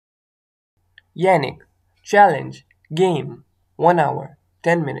Yannick, challenge, game, 1 hour,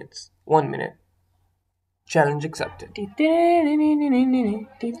 10 minutes, 1 minute. Challenge accepted. But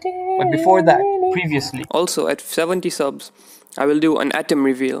before that, previously. Also, at 70 subs, I will do an atom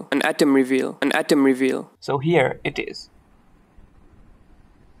reveal, an atom reveal, an atom reveal. So here it is.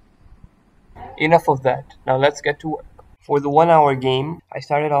 Enough of that. Now let's get to work. For the 1 hour game, I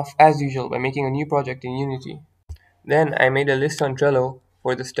started off as usual by making a new project in Unity. Then I made a list on Trello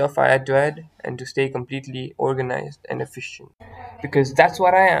for the stuff I had to add and to stay completely organized and efficient. Because that's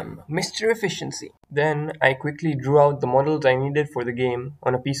what I am, Mr. Efficiency. Then I quickly drew out the models I needed for the game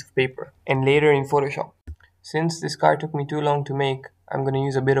on a piece of paper and later in Photoshop. Since this car took me too long to make, I'm gonna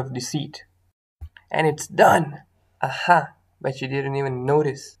use a bit of deceit. And it's done! Aha! Bet you didn't even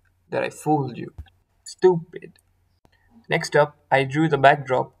notice that I fooled you. Stupid. Next up, I drew the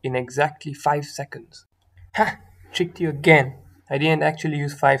backdrop in exactly 5 seconds. Ha! Tricked you again. I didn't actually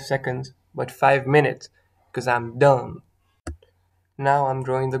use 5 seconds, but 5 minutes, because I'm dumb. Now I'm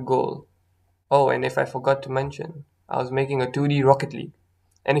drawing the goal. Oh, and if I forgot to mention, I was making a 2D Rocket League.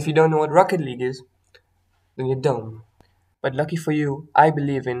 And if you don't know what Rocket League is, then you're dumb. But lucky for you, I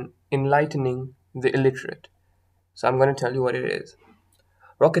believe in enlightening the illiterate. So I'm going to tell you what it is.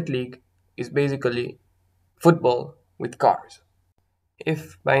 Rocket League is basically football with cars.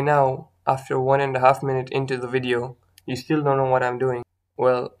 If by now, after 1.5 minutes into the video, you still don't know what I'm doing,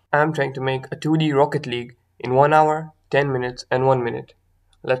 well, I'm trying to make a 2D Rocket League in 1 hour, 10 minutes, and 1 minute.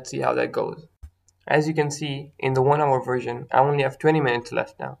 Let's see how that goes. As you can see, in the 1 hour version, I only have 20 minutes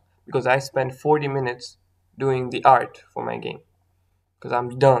left now, because I spent 40 minutes doing the art for my game, because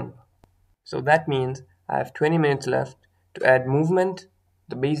I'm dumb. So that means I have 20 minutes left to add movement,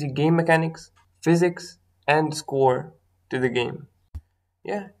 the basic game mechanics, physics, and score to the game.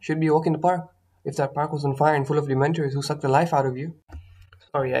 Yeah, should be a walk in the park. If that park was on fire and full of dementors who sucked the life out of you.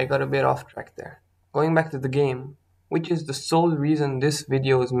 Sorry, I got a bit off track there. Going back to the game, which is the sole reason this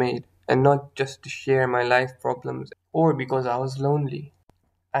video was made, and not just to share my life problems or because I was lonely.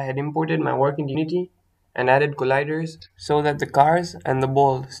 I had imported my work in Unity and added colliders so that the cars and the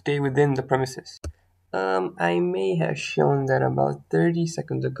ball stay within the premises. I may have shown that about 30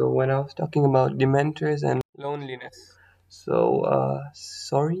 seconds ago when I was talking about dementors and loneliness. So,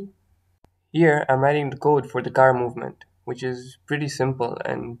 sorry? Here, I'm writing the code for the car movement, which is pretty simple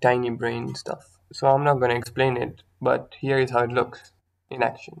and tiny brain stuff. So I'm not gonna explain it, but here is how it looks in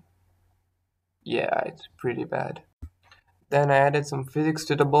action. Yeah, it's pretty bad. Then I added some physics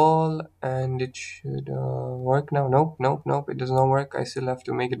to the ball, and it should work now. Nope, it does not work. I still have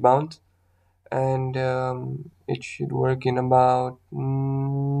to make it bounce. And it should work in about...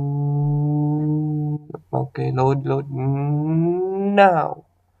 okay, load, now.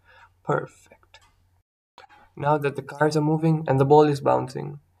 Perfect. Now that the cars are moving and the ball is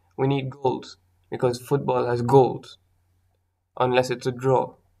bouncing, we need goals, because football has goals, unless it's a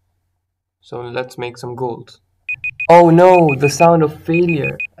draw. So let's make some goals. Oh no, the sound of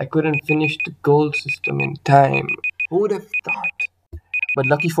failure. I couldn't finish the goal system in time. Who would have thought? But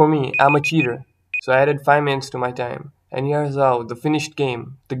lucky for me, I'm a cheater. So I added 5 minutes to my time. And here's how the finished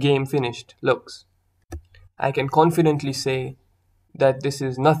game, the game finished, looks. I can confidently say that this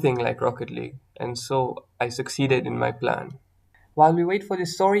is nothing like Rocket League, and so I succeeded in my plan. While we wait for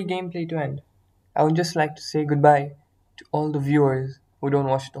this sorry gameplay to end, I would just like to say goodbye to all the viewers who don't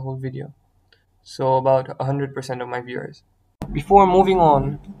watch the whole video. So about 100% of my viewers. Before moving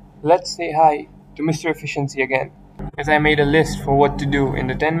on, let's say hi to Mr. Efficiency again, as I made a list for what to do in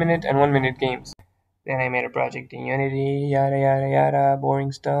the 10-minute and 1-minute games. Then I made a project in Unity, yada yada yada,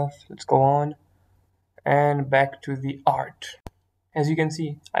 boring stuff. Let's go on. And back to the art. As you can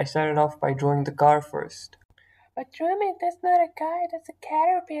see, I started off by drawing the car first. But Dhrumit, that's not a car, that's a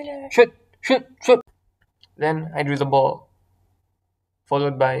caterpillar. Shut! Then I drew the ball,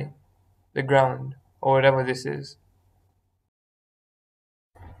 followed by the ground, or whatever this is.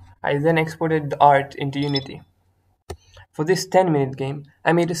 I then exported the art into Unity. For this 10-minute game,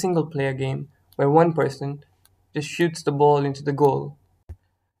 I made a single player game where one person just shoots the ball into the goal.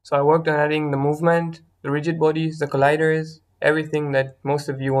 So I worked on adding the movement, the rigid bodies, the colliders, everything that most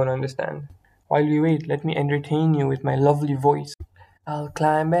of you won't understand. While we wait, let me entertain you with my lovely voice. I'll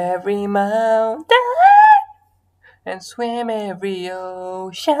climb every mountain and swim every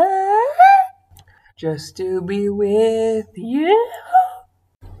ocean just to be with you.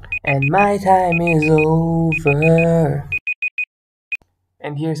 And my time is over.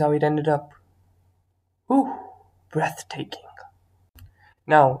 And here's how it ended up. Whew, breathtaking.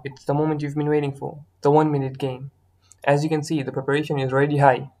 Now, it's the moment you've been waiting for, the 1-minute game. As you can see, the preparation is already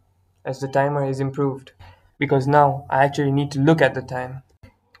high, as the timer is improved. Because now, I actually need to look at the time.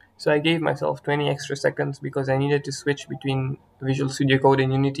 So I gave myself 20 extra seconds because I needed to switch between Visual Studio Code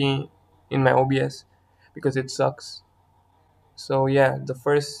and Unity in my OBS because it sucks. So yeah, the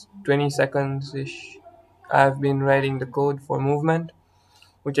first 20 seconds ish, I've been writing the code for movement,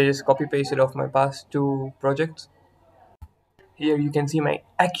 which I just copy pasted off my past two projects. Here you can see my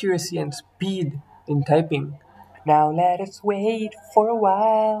accuracy and speed in typing. Now let us wait for a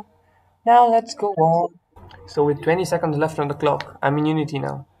while. Now let's go on. So with 20 seconds left on the clock, I'm in Unity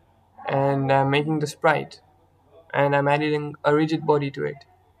now, and I'm making the sprite, and I'm adding a rigid body to it,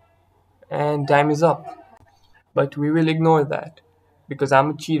 and time is up. But we will ignore that because I'm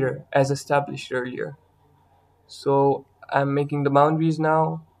a cheater, as established earlier. So I'm making the boundaries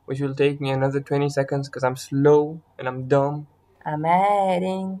now, which will take me another 20 seconds because I'm slow and I'm dumb. I'm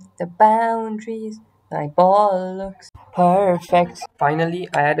adding the boundaries. My ball looks perfect. Finally,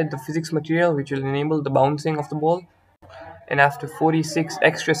 I added the physics material which will enable the bouncing of the ball. And after 46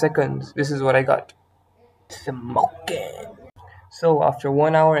 extra seconds, this is what I got. Smoking. So after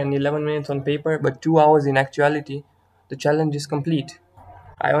 1 hour and 11 minutes on paper, but 2 hours in actuality, the challenge is complete.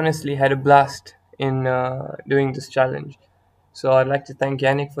 I honestly had a blast in doing this challenge. So I'd like to thank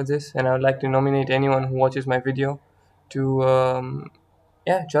Yannick for this, and I would like to nominate anyone who watches my video to,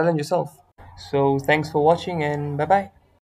 yeah, challenge yourself. So thanks for watching, and bye bye.